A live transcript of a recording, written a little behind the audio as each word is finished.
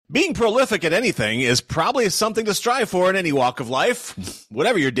Being prolific at anything is probably something to strive for in any walk of life,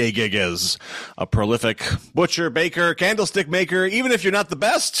 whatever your day gig is. A prolific butcher, baker, candlestick maker, even if you're not the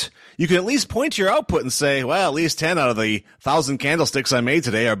best, you can at least point to your output and say, well, at least 10 out of the 1,000 candlesticks I made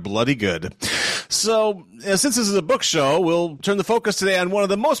today are bloody good. So, since this is a book show, we'll turn the focus today on one of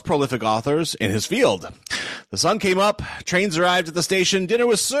the most prolific authors in his field. The sun came up, trains arrived at the station, dinner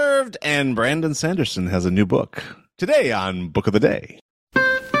was served, and Brandon Sanderson has a new book. Today on Book of the Day.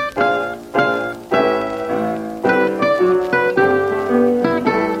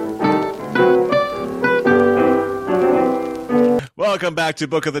 Welcome back to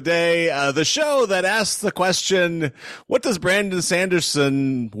Book of the Day, the show that asks the question, what does Brandon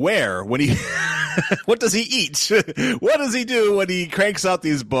Sanderson wear when he, what does he eat? What does he do when he cranks out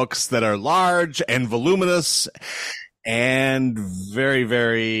these books that are large and voluminous and very,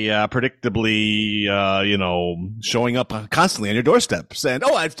 very predictably, showing up constantly on your doorsteps? And,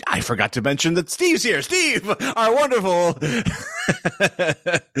 I forgot to mention that Steve's here. Steve, our wonderful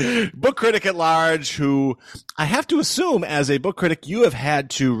book critic at large, who I have to assume, as a book critic, you have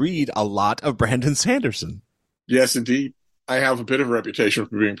had to read a lot of Brandon Sanderson. Yes, indeed. I have a bit of a reputation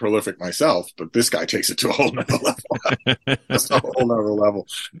for being prolific myself, but this guy takes it to a whole nother level. That's a whole nother level.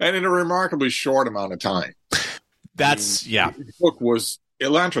 And in a remarkably short amount of time. That's, yeah. His book was,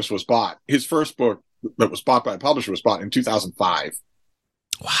 Elantris was bought. His first book that was bought by a publisher was bought in 2005.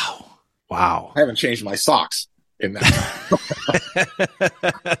 Wow. I haven't changed my socks in that.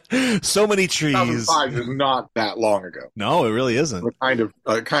 So many trees. 2005 is not that long ago. No, it really isn't. The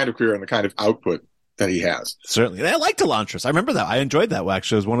kind of career and the kind of output that he has. Certainly. And I liked Elantris. I remember that. I enjoyed that.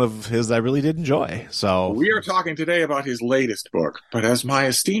 Actually, it was one of his I really did enjoy. So we are talking today about his latest book, but as my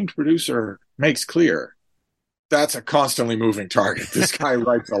esteemed producer makes clear, that's a constantly moving target. This guy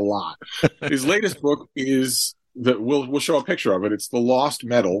writes a lot. His latest book is we'll show a picture of it. It's The Lost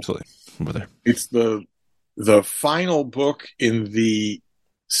Metal. Absolutely. Over there. It's the final book in the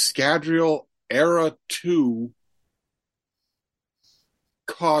Scadrial Era 2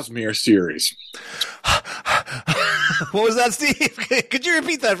 Cosmere series. What was that, Steve? Could you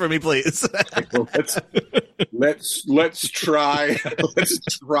repeat that for me, please? Let's try.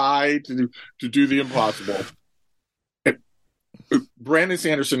 Let's try to do the impossible. Brandon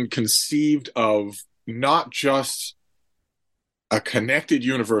Sanderson conceived of not just a connected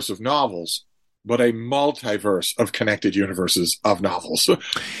universe of novels, but a multiverse of connected universes of novels.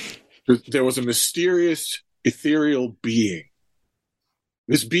 There was a mysterious, ethereal being.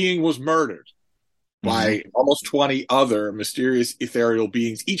 This being was murdered by almost 20 other mysterious, ethereal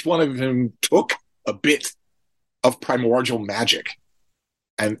beings. Each one of them took a bit of primordial magic.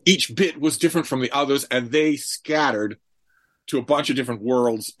 And each bit was different from the others, and they scattered to a bunch of different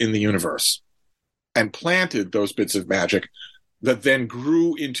worlds in the universe and planted those bits of magic that then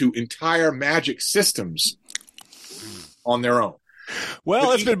grew into entire magic systems on their own.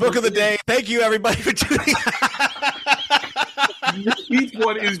 Well, it's been Book of the Day. Thank you, everybody, for tuning Each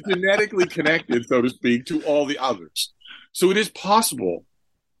one is genetically connected, so to speak, to all the others. So it is possible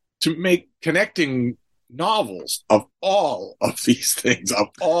to make connecting novels of all of these things, of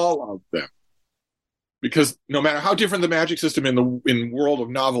all of them. Because no matter how different the magic system in world of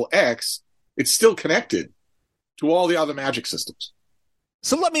novel X, it's still connected to all the other magic systems.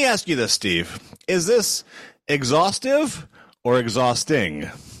 So let me ask you this, Steve. Is this exhaustive or exhausting?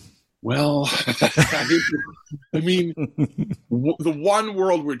 Well, I mean, the one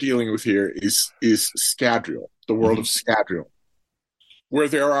world we're dealing with here is Scadrial, the world of Scadrial, where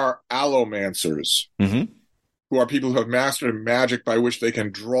there are allomancers, who are people who have mastered magic by which they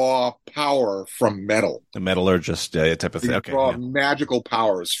can draw power from metal. The metallurgist type of thing. Okay, draw magical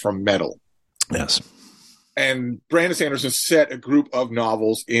powers from metal. Yes. And Brandon Sanderson set a group of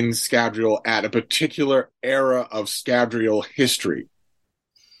novels in Scadrial at a particular era of Scadrial history.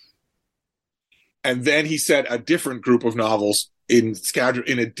 And then he set a different group of novels in Scadrial,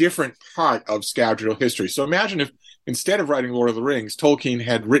 in a different part of Scadrial history. So imagine if, instead of writing Lord of the Rings, Tolkien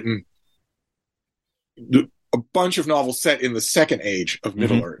had written a bunch of novels set in the Second Age of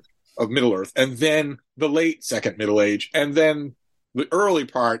Middle-earth, and then the late Second Middle Age, and then the early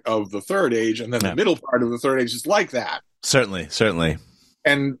part of the Third Age, and then the middle part of the Third Age, is like that. Certainly.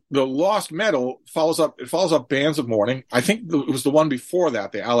 And the Lost Metal follows up Bands of Mourning. I think it was the one before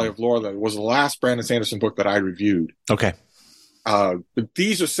that, the Ally of Lore, that was the last Brandon Sanderson book that I reviewed. Okay. But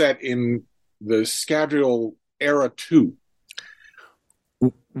these are set in the Scadrial Era 2.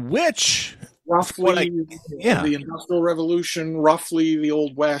 Which, roughly, the Industrial Revolution, roughly the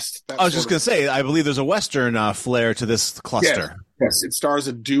Old West. I was just going to say, I believe there's a Western flair to this cluster. Yes, it stars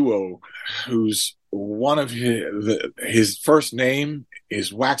a duo whose one of his first name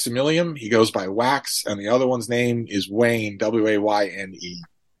is Waximilium. He goes by Wax, and the other one's name is Wayne, Wayne.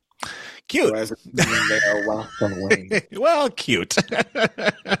 Cute. So as a team, they are Wax and Wayne. Well, cute.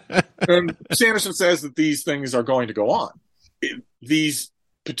 And Sanderson says that these things are going to go on. These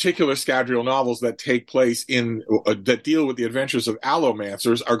particular Scadrial novels that take place that deal with the adventures of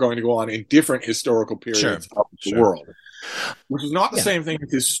allomancers are going to go on in different historical periods of the world. Which is not the same thing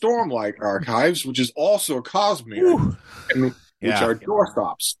as his Stormlight Archives, which is also a Cosmere, which are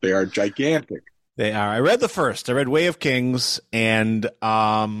doorstops. They are gigantic. They are. I read the first. I read Way of Kings and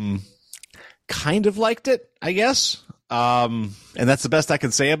kind of liked it, I guess. And that's the best I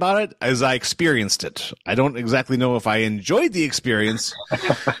can say about it, as I experienced it. I don't exactly know if I enjoyed the experience,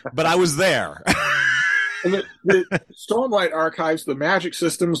 but I was there. And the Stormlight Archives, the magic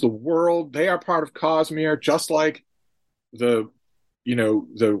systems, the world, they are part of Cosmere, just like the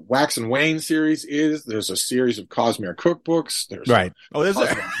Wax and Wayne series is. There's a series of Cosmere cookbooks. There's right. I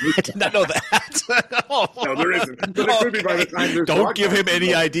did not know that. No, there isn't. But there could be by the time there's Don't give him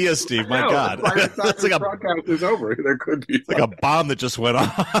any ideas, Steve. My God. By the time that's like broadcast is over, there could be like a bomb that just went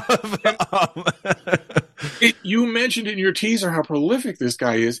off. You mentioned in your teaser how prolific this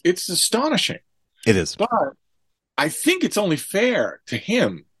guy is. It's astonishing. It is. But I think it's only fair to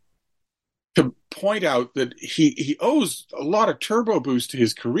him to point out that he owes a lot of turbo boost to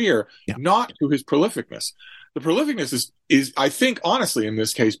his career, not to his prolificness. The prolificness is, I think, honestly, in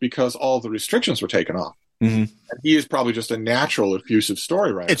this case, because all the restrictions were taken off. Mm-hmm. And he is probably just a natural, effusive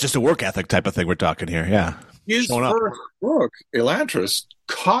story writer. It's just a work ethic type of thing we're talking here, yeah. His first book, Elantris,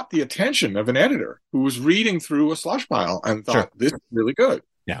 caught the attention of an editor who was reading through a slush pile and thought, this is really good.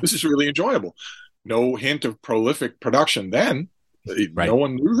 Yeah. This is really enjoyable. No hint of prolific production then. Right. No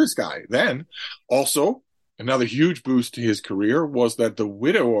one knew this guy then. Also, another huge boost to his career was that the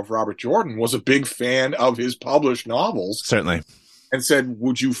widow of Robert Jordan was a big fan of his published novels. Certainly. And said,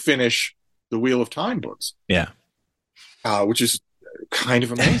 would you finish the Wheel of Time books? Yeah. Which is kind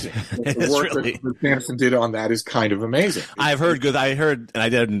of amazing. The work that Sanderson did on that is kind of amazing. I heard, and I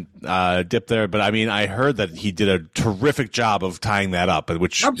didn't dip there, but I mean, I heard that he did a terrific job of tying that up,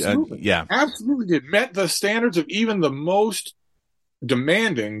 which, absolutely did. Met the standards of even the most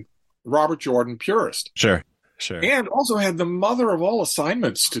demanding Robert Jordan purist. Sure. And also had the mother of all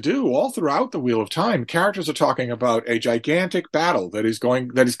assignments to do all throughout the Wheel of Time. Characters are talking about a gigantic battle that is coming,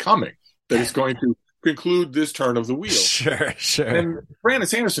 that is going to conclude this turn of the wheel. Sure. And Brandon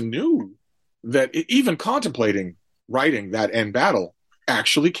Sanderson knew that even contemplating writing that end battle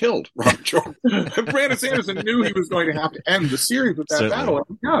actually killed Robert Jordan. Brandon Sanderson knew he was going to have to end the series with that battle, and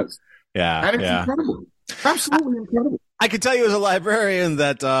he does. Yeah. And it's incredible. Absolutely incredible. I can tell you as a librarian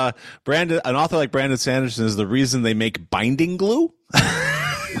that an author like Brandon Sanderson is the reason they make binding glue.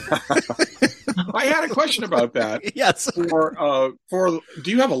 I had a question about that. Yes. Do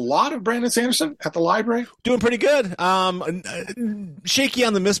you have a lot of Brandon Sanderson at the library? Doing pretty good. Shaky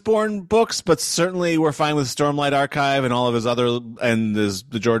on the Mistborn books, but certainly we're fine with Stormlight Archive and all of his other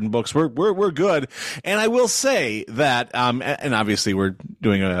the Jordan books. We're good. And I will say that and obviously we're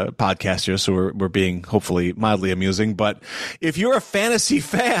doing a podcast here, so we're being hopefully mildly amusing. But if you're a fantasy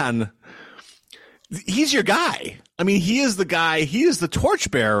fan, he's your guy. I mean, he is the guy. He is the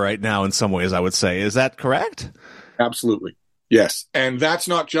torchbearer right now in some ways, I would say. Is that correct? Absolutely. Yes. And that's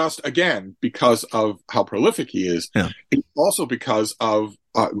not just, again, because of how prolific he is. Yeah. It's also because of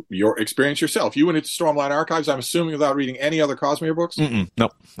your experience yourself. You went into Stormlight Archives, I'm assuming, without reading any other Cosmere books?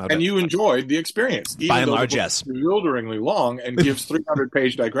 Nope. And you enjoyed the experience. Even by and though large, the book yes. is bewilderingly long and gives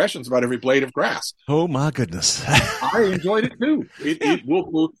 300-page digressions about every blade of grass. Oh, my goodness. I enjoyed it, too. It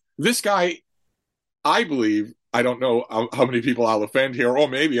will. This guy, I believe, I don't know how many people I'll offend here, or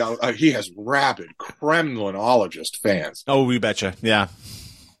maybe he has rabid Kremlinologist fans. Oh, we betcha. Yeah.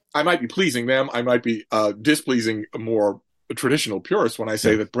 I might be pleasing them. I might be displeasing more traditional purists when I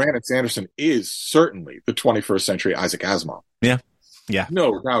say that Brandon Sanderson is certainly the 21st century Isaac Asimov. Yeah.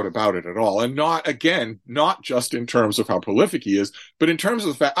 No doubt about it at all. And not just in terms of how prolific he is, but in terms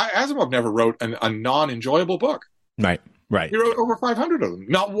of the fact Asimov never wrote a non-enjoyable book. Right. He wrote over 500 of them.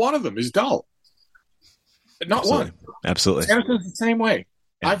 Not one of them is dull. Not one. Absolutely. Sanderson's the same way.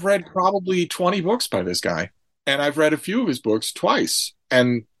 Yeah. I've read probably 20 books by this guy, and I've read a few of his books twice,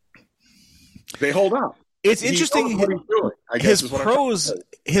 and they hold up. It's interesting. His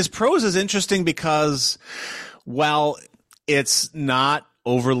prose is interesting because while it's not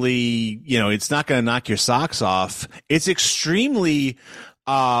overly, it's not going to knock your socks off, it's extremely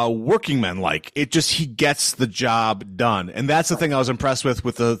working men like. It just, he gets the job done. And that's the thing I was impressed with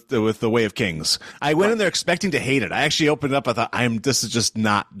the Way of Kings. I went in there expecting to hate it. I actually opened it up. I thought, this is just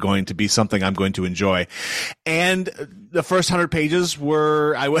not going to be something I'm going to enjoy. And the first 100 pages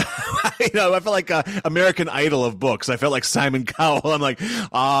were, I felt like American Idol of books. I felt like Simon Cowell. I'm like,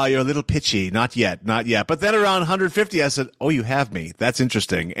 you're a little pitchy. Not yet. But then around 150, I said, oh, you have me. That's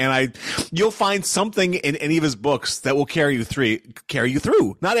interesting. And you'll find something in any of his books that will carry you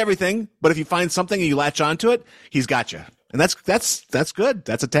through. Not everything, but if you find something and you latch onto it, he's got you. And that's good.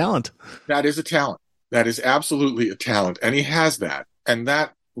 That's a talent. That is a talent. That is absolutely a talent. And he has that. And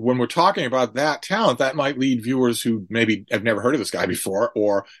that, when we're talking about that talent, that might lead viewers who maybe have never heard of this guy before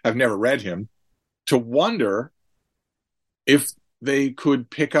or have never read him to wonder if they could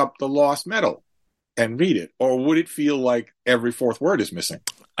pick up The Lost Metal and read it, or would it feel like every fourth word is missing?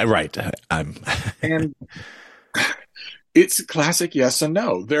 Right. And it's classic yes and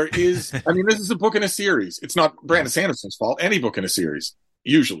no. There is, this is a book in a series. It's not Brandon Sanderson's fault. Any book in a series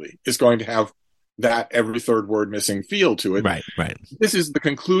usually is going to have that every third word missing feel to it. Right. This is the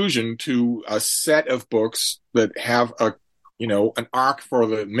conclusion to a set of books that have an arc for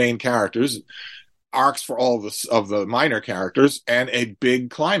the main characters, arcs for all of the minor characters, and a big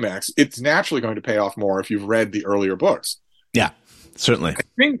climax. It's naturally going to pay off more if you've read the earlier books. Yeah, certainly. I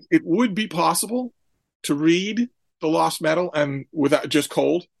think it would be possible to read The Lost Metal and without just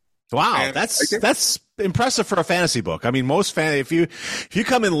cold. Wow, and that's impressive for a fantasy book. Most if you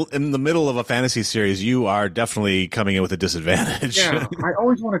come in the middle of a fantasy series, you are definitely coming in with a disadvantage. Yeah, I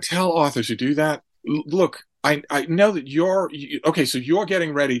always want to tell authors who do that. Look, I know that so you're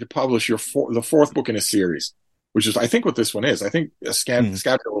getting ready to publish the fourth book in a series, which is I think what this one is. I think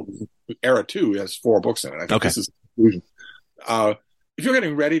Scattergold Era 2 has 4 books in it. I think this is the conclusion. If you're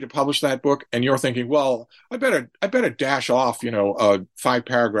getting ready to publish that book and you're thinking, well, I better dash off, a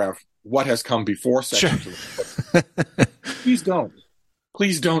 5-paragraph what has come before section to the book.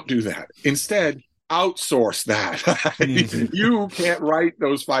 Please don't do that. Instead, outsource that. You can't write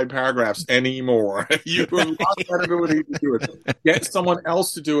those 5 paragraphs anymore. You have lost that ability to do it. Get someone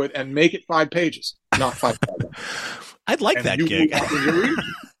else to do it and make it 5 pages, not 5 paragraphs. I'd like that gig.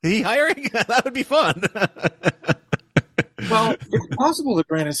 He hiring? That would be fun. Well, it's possible that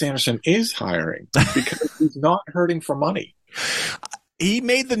Brandon Sanderson is hiring because he's not hurting for money. He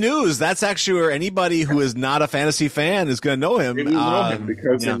made the news. That's actually where anybody who is not a fantasy fan is going to know him.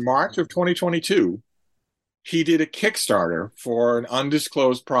 Because in March of 2022, he did a Kickstarter for an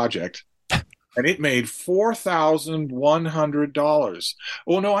undisclosed project, and it made $4,100.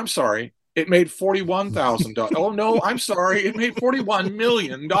 Oh, no, I'm sorry. It made $41,000. Oh, no, I'm sorry. It made $41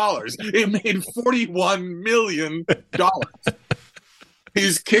 million. It made $41 million.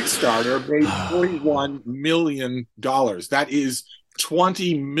 His Kickstarter made $41 million. That is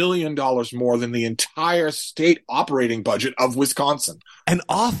 $20 million more than the entire state operating budget of Wisconsin. An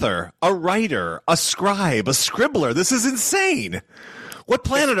author, a writer, a scribe, a scribbler. This is insane. What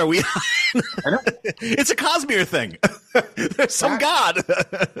planet are we on? It's a Cosmere thing. There's some god.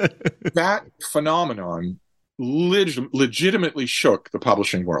 That phenomenon legitimately shook the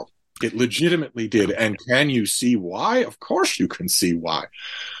publishing world. It legitimately did. And can you see why? Of course you can see why.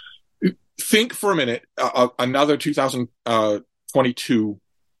 Think for a minute, another 2022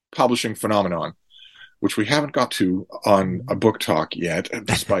 publishing phenomenon, which we haven't got to on a book talk yet,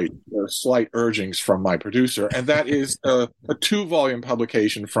 despite slight urgings from my producer, and that is a 2-volume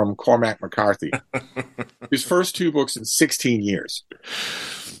publication from Cormac McCarthy. His first 2 books in 16 years.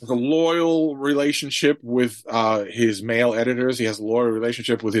 He has a loyal relationship with his male editors. He has a loyal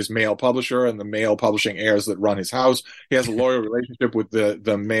relationship with his male publisher and the male publishing heirs that run his house. He has a loyal relationship with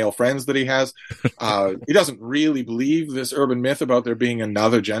the male friends that he has. He doesn't really believe this urban myth about there being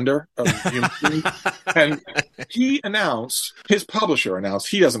another gender of human beings. And his publisher announced,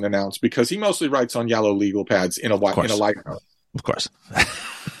 he doesn't announce because he mostly writes on yellow legal pads in a lighthouse. Of course.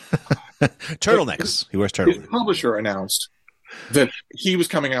 Turtlenecks. He wears turtlenecks. His publisher announced that he was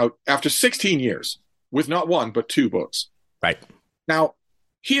coming out after 16 years with not 1, but 2 books. Right. Now,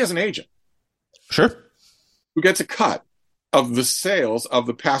 he has an agent. Sure. Who gets a cut of the sales of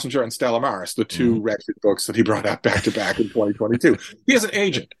The Passenger and Stella Maris, the 2 wretched books that he brought out back to back in 2022. He has an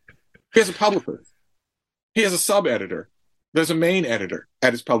agent. He has a publisher. He has a sub-editor. There's a main editor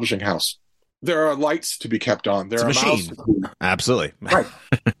at his publishing house. There are lights to be kept on. There it's are a machine. Absolutely. Right.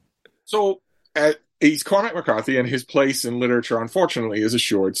 So he's Cormac McCarthy, and his place in literature, unfortunately, is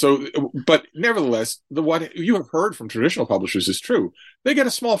assured. So, but nevertheless, what you have heard from traditional publishers is true. They get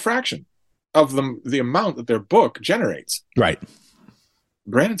a small fraction of the amount that their book generates. Right.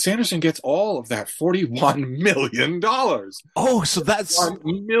 Brandon Sanderson gets all of that $41 million. Oh, so that's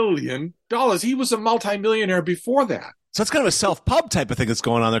 $1 million. He was a multimillionaire before that. So it's kind of a self-pub type of thing that's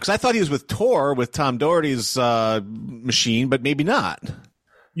going on there, because I thought he was with Tor, with Tom Doherty's machine, but maybe not.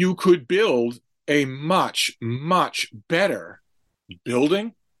 You could build a much, much better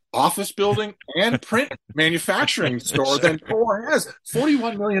office building, and print manufacturing store than Tor has.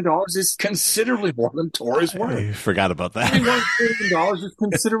 $41 million is considerably more than Tor is worth. I forgot about that. $41 million is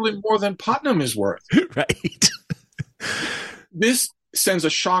considerably more than Putnam is worth. Right. This sends a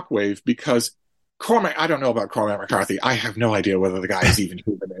shockwave because I don't know about Cormac McCarthy. I have no idea whether the guy is even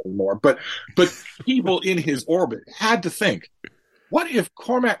human anymore. But people in his orbit had to think, what if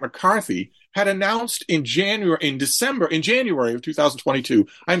Cormac McCarthy had announced in January of 2022,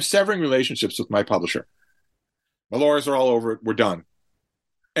 I'm severing relationships with my publisher. My lawyers are all over it. We're done.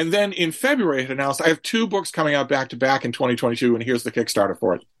 And then in February, it announced, I have 2 books coming out back to back in 2022, and here's the Kickstarter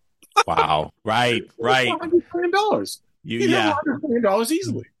for it. Wow. Right. $100 million. $100 million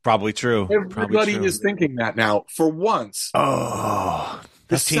easily. Probably true. Everybody is thinking that now. For once. Oh,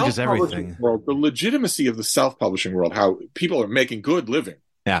 this changes everything. World, the legitimacy of the self-publishing world, how people are making good living.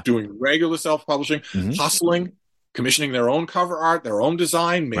 Yeah. Doing regular self-publishing, hustling, commissioning their own cover art, their own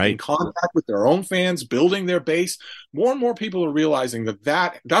design, making contact with their own fans, building their base. More and more people are realizing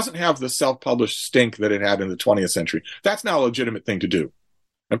that doesn't have the self-published stink that it had in the 20th century. That's now a legitimate thing to do.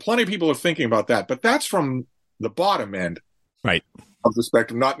 And plenty of people are thinking about that. But that's from the bottom end of the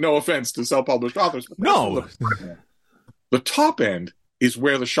spectrum. No offense to self-published authors. But no. The top end is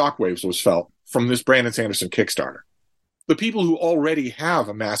where the shockwaves was felt from this Brandon Sanderson Kickstarter. The people who already have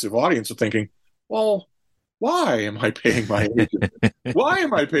a massive audience are thinking, well, why am I paying my agent? Why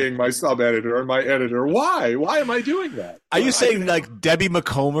am I paying my sub-editor or my editor? Why? Why am I doing that? Are you saying like Debbie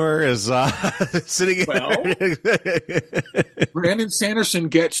McComber is sitting Brandon Sanderson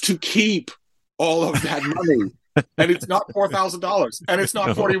gets to keep all of that money. And it's not $4,000, and it's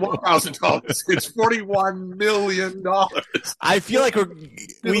not $41,000. It's $41 million. I feel like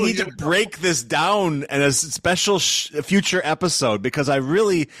we need to break this down in a special future episode, because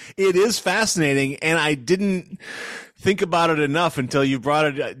it is fascinating, and I didn't think about it enough until you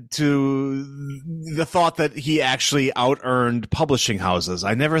brought it to the thought that he actually out-earned publishing houses.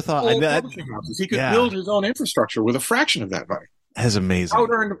 I never thought publishing houses. He could build his own infrastructure with a fraction of that money. That's amazing.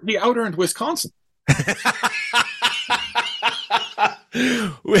 He out-earned Wisconsin.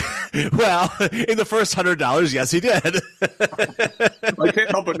 Well, in the first $100, yes, he did. I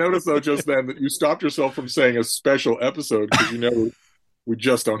can't help but notice, though, just then that you stopped yourself from saying a special episode, because we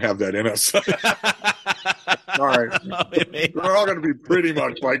just don't have that in us. All right. We're all going to be pretty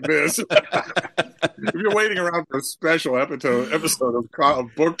much like this. If you're waiting around for a special episode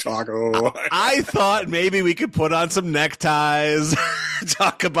of Book Talk, I thought maybe we could put on some neckties,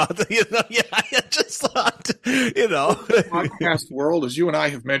 talk about I just thought, The podcast world, as you and I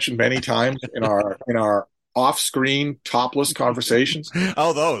have mentioned many times in our off-screen topless conversations.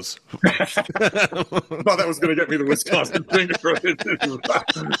 Oh, those. Thought that was going to get me the Wisconsin finger.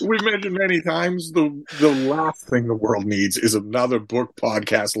 We've mentioned many times the last thing the world needs is another book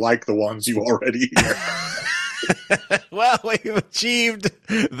podcast like the ones you already hear. Well, we've achieved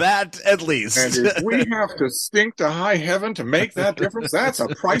that at least. And if we have to stink to high heaven to make that difference, that's a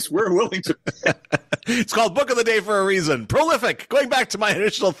price we're willing to pay. It's called Book of the Day for a reason. Prolific. Going back to my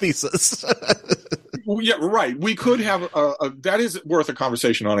initial thesis. Well, yeah, right. We could have that is worth a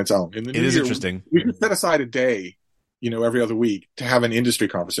conversation on its own. It is interesting. We could set aside a day, every other week to have an industry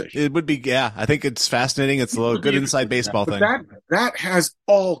conversation. It would be, yeah. I think it's fascinating. It's a good inside baseball thing. That has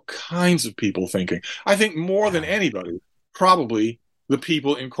all kinds of people thinking. I think more than anybody, probably the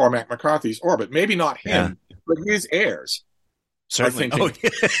people in Cormac McCarthy's orbit. Maybe not him, but his heirs. Certainly. Are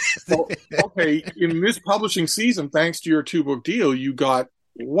thinking, well, okay, in this publishing season, thanks to your 2-book deal, you got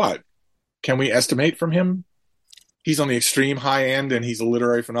what? Can we estimate from him? He's on the extreme high end, and he's a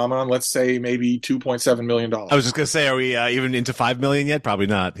literary phenomenon. Let's say maybe $2.7 million. I was just going to say, are we even into $5 million yet? Probably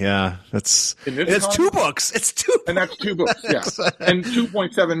not. Yeah, it's 2 books. It's 2 books. And that's 2 books, yeah. And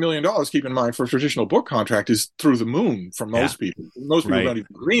 $2.7 million, keep in mind, for a traditional book contract is through the moon for most people. Most people don't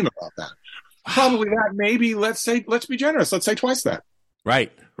even dream about that. Probably that, maybe, let's be generous. Let's say twice that.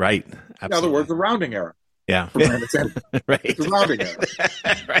 Right. Absolutely. In other words, the rounding error. Yeah. Right. It's a rounding error.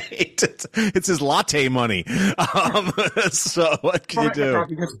 Right. It's his latte money. So what can you do?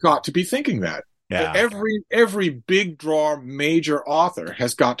 Has got to be thinking that. Yeah. Every big draw major author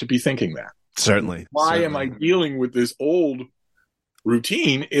has got to be thinking that. Certainly. Why am I dealing with this old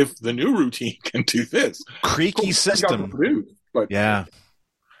routine if the new routine can do this? Creaky system. But yeah.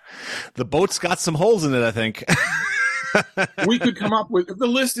 The boat's got some holes in it, I think. We could come up with, the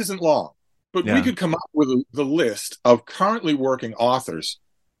list isn't long, but Yeah. we could come up with the list of currently working authors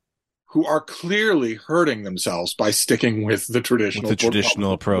who are clearly hurting themselves by sticking with the traditional With the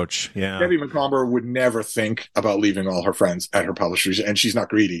traditional approach. Yeah. Debbie Macomber would never think about leaving all her friends at her publishers, and she's not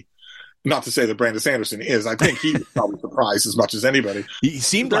greedy. Not to say that Brandon Sanderson is. I think he was probably surprised as much as anybody. He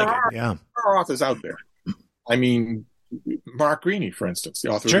seemed like it. Yeah. There are authors out there. I mean, Mark Greaney, for instance, the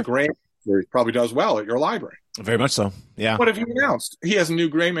author Sure. of the Gray series, probably does well at your library. Very much so. Yeah. What if he announced he has a new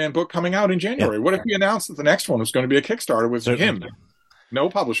Gray Man book coming out in January? What if he announced that the next one was going to be a Kickstarter with Certainly. him? No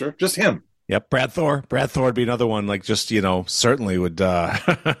publisher, just him. Yep, Brad Thor. Brad Thor would be another one. Like, just certainly would.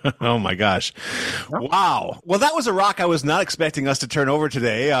 Oh my gosh, wow. Well, that was a rock I was not expecting us to turn over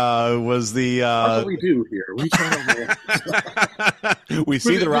today. Was the That's what we do here. We turn over. we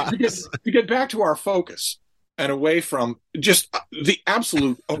see the rocks. To get back to our focus and away from just the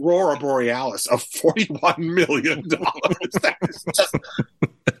absolute aurora borealis of $41 million.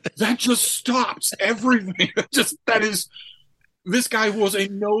 That just stops everything. This guy was a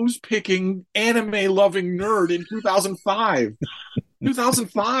nose-picking, anime-loving nerd in 2005.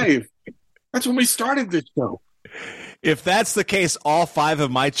 2005. That's when we started this show. If that's the case, all 5 of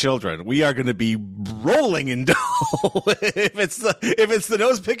my children, we are going to be rolling in dough. if it's the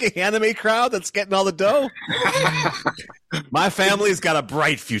nose-picking anime crowd that's getting all the dough, my family's got a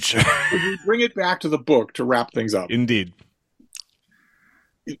bright future. We bring it back to the book to wrap things up. Indeed.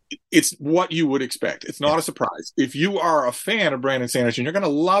 It's what you would expect. It's not a surprise. If you are a fan of Brandon Sanderson, you're going to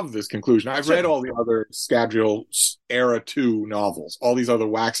love this conclusion. I've read all the other Scadrial Era 2 novels, all these other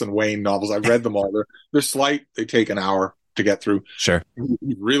Wax and Wayne novels. I've read them all. They're slight. They take an hour to get through. Sure.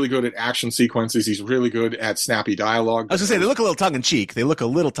 He's really good at action sequences. He's really good at snappy dialogue. I was going to say, they look a little tongue-in-cheek.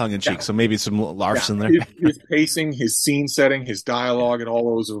 Yeah. So maybe some laughs in there. His pacing, his scene setting, his dialogue, and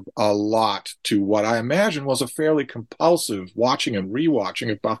all those are a lot to what I imagine was a fairly compulsive watching and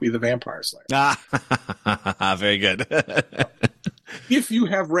rewatching of Buffy the Vampire Slayer. Very good. If you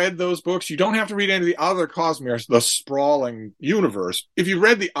have read those books, you don't have to read any of the other Cosmere, the sprawling universe. If you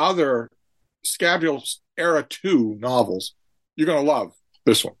read the other Scadrial Era 2 novels, you're going to love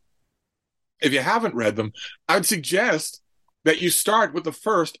this one. If you haven't read them, I'd suggest that you start with the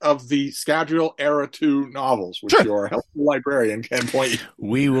first of the Scadrial Era 2 novels, which your helpful librarian can point you.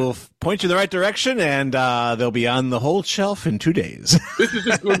 We will point you in the right direction, and they'll be on the whole shelf in 2 days. This is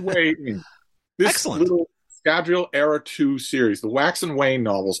a good way in. This Excellent. little Scadrial Era 2 series, the Wax and Wayne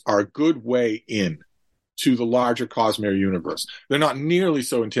novels, are a good way in to the larger Cosmere universe. They're not nearly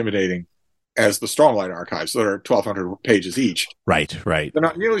so intimidating as the Stormlight Archives, that are 1,200 pages each. Right. They're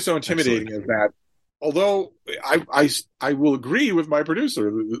not nearly so intimidating as that. Although I will agree with my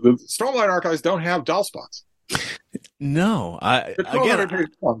producer, the Stormlight Archives don't have dull spots. No, They're 1,200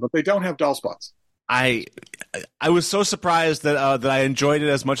 pages long, but they don't have dull spots. I was so surprised that I enjoyed it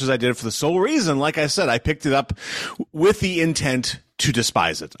as much as I did for the sole reason, like I said, I picked it up with the intent to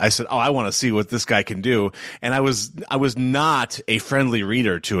despise it. I said, I want to see what this guy can do. And I was not a friendly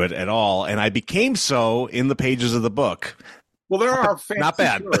reader to it at all. And I became so in the pages of the book. Well, there are fantasy Not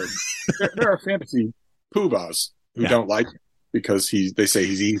bad. there are fantasy poobahs who don't like him because they say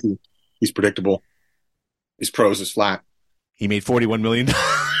he's easy, he's predictable, his prose is flat. He made $41 million.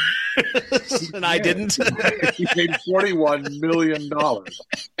 And I didn't. He made $41 million.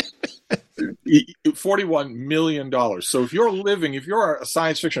 $41 million. So if you're a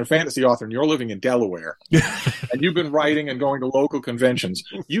science fiction or fantasy author and you're living in Delaware and you've been writing and going to local conventions,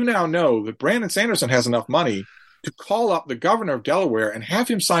 you now know that Brandon Sanderson has enough money to call up the governor of Delaware and have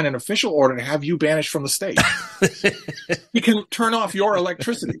him sign an official order to have you banished from the state. He can turn off your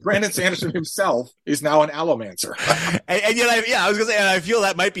electricity. Brandon Sanderson himself is now an allomancer. And yet, I was going to say, and I feel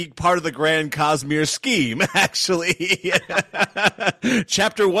that might be part of the grand Cosmere scheme, actually.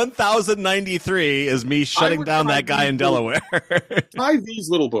 Chapter 1093 is me shutting down that guy in Delaware. Buy these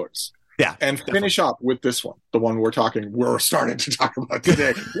little books. Yeah. And finish up with this one, the one we're starting to talk about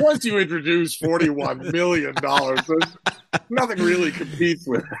today. Once you introduce $41 million, nothing really competes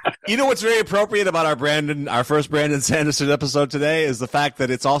with that. You know what's very appropriate about our first Brandon Sanderson episode today is the fact that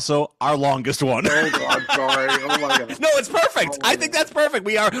it's also our longest one. Oh, God, sorry. Oh, my God. No, it's perfect. I think that's perfect.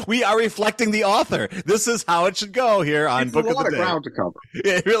 We are reflecting the author. This is how it should go here on It's Book a lot of the of Day. ground to cover.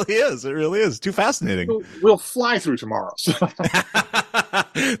 It really is. It really is. Too fascinating. We'll fly through tomorrow's.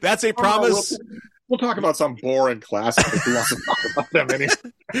 That's a promise. We'll talk about some boring classic if we want to talk about them anyway.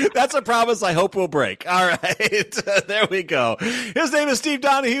 That's a promise I hope will break. All right. There we go. His name is Steve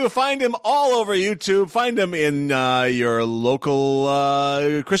Donahue. Find him all over YouTube. Find him in your local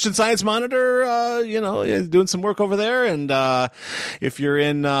Christian Science Monitor, doing some work over there. And if you're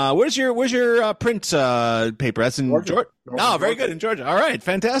in where's your print paper? That's in Georgia. Oh, very good, in Georgia. All right,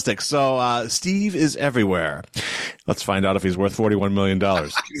 fantastic. So Steve is everywhere. Let's find out if he's worth $41 million.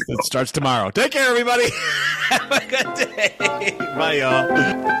 It starts tomorrow. Take care, everybody. Have a good day. Bye,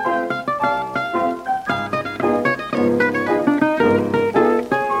 y'all.